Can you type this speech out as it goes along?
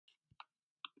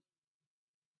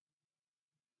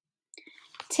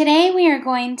Today we are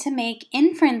going to make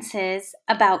inferences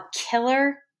about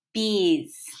killer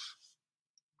bees.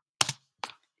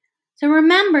 So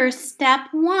remember, step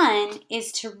 1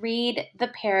 is to read the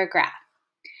paragraph.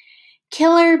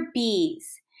 Killer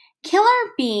bees.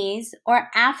 Killer bees, or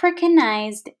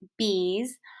Africanized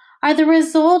bees, are the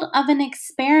result of an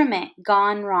experiment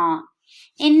gone wrong.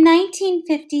 In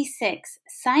 1956,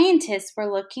 scientists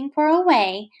were looking for a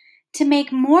way to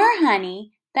make more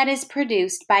honey that is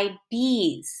produced by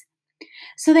bees.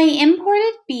 So they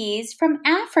imported bees from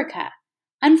Africa.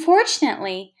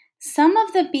 Unfortunately, some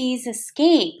of the bees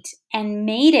escaped and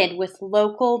mated with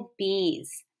local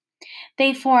bees.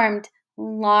 They formed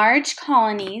large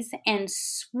colonies and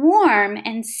swarm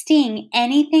and sting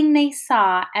anything they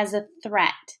saw as a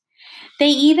threat. They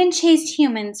even chased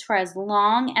humans for as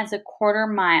long as a quarter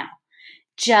mile,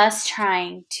 just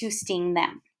trying to sting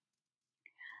them.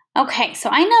 Okay, so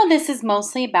I know this is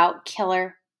mostly about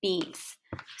killer bees.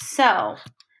 So,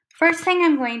 first thing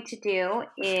I'm going to do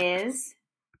is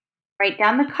write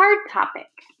down the card topic.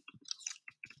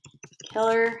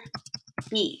 Killer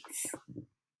bees.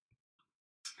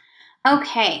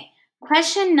 Okay,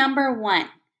 question number 1.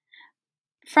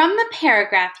 From the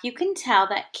paragraph, you can tell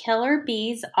that killer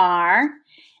bees are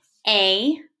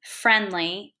A,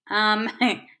 friendly,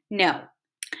 no.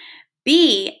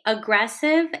 B,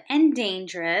 aggressive and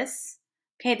dangerous.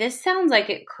 Okay, this sounds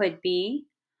like it could be.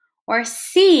 Or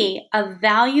C, a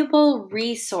valuable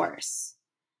resource.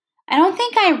 I don't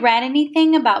think I read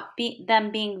anything about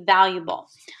them being valuable.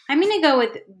 I'm going to go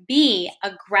with B,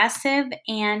 aggressive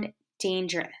and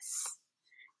dangerous.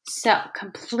 So,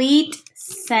 complete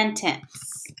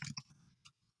sentence.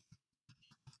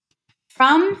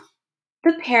 From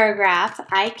the paragraph,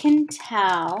 I can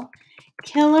tell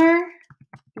killer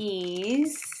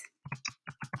bees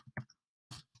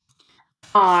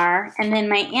are, and then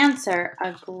my answer,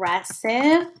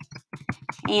 aggressive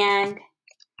and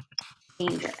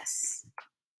dangerous.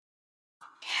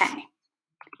 Okay.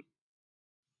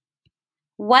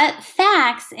 What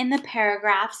facts in the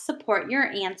paragraph support your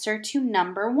answer to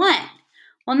number 1?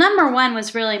 Well, number 1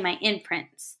 was really my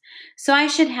inference. So I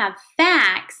should have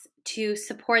facts to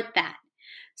support that.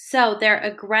 So they're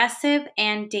aggressive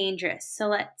and dangerous. So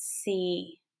let's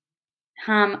see.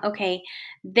 Okay,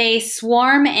 they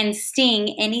swarm and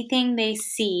sting anything they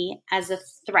see as a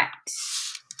threat.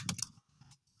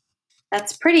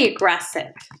 That's pretty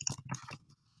aggressive.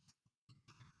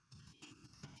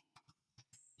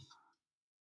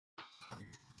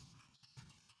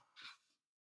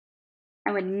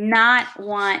 I would not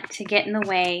want to get in the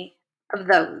way of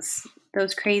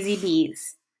those crazy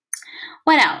bees.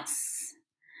 What else?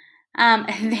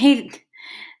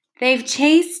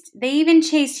 They even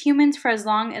chased humans for as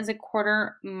long as a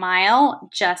quarter mile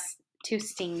just to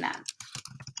sting them.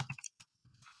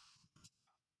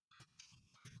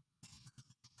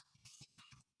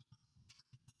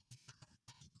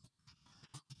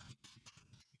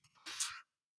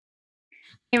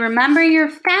 Okay, remember your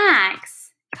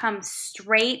facts come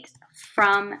straight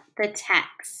from the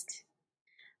text.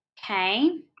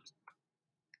 Okay?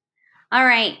 All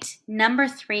right, number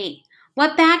 3.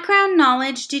 What background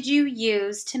knowledge did you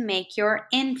use to make your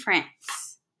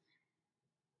inference?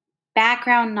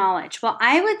 Background knowledge. Well,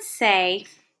 I would say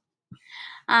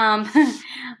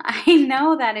I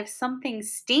know that if something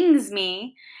stings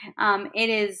me, it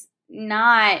is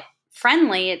not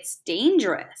friendly, it's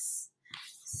dangerous.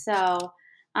 So,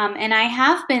 and I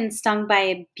have been stung by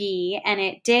a bee, and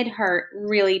it did hurt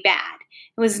really bad.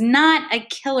 It was not a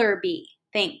killer bee,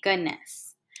 thank goodness.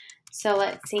 So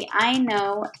let's see, I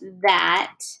know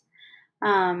that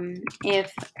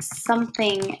if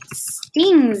something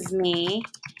stings me,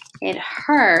 it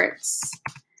hurts.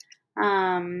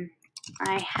 I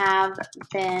have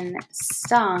been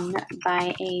stung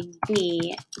by a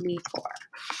bee before.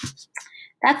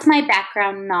 That's my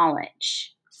background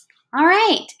knowledge. All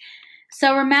right.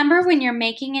 So remember, when you're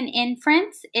making an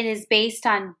inference, it is based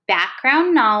on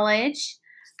background knowledge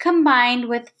combined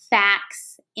with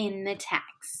facts in the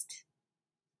text.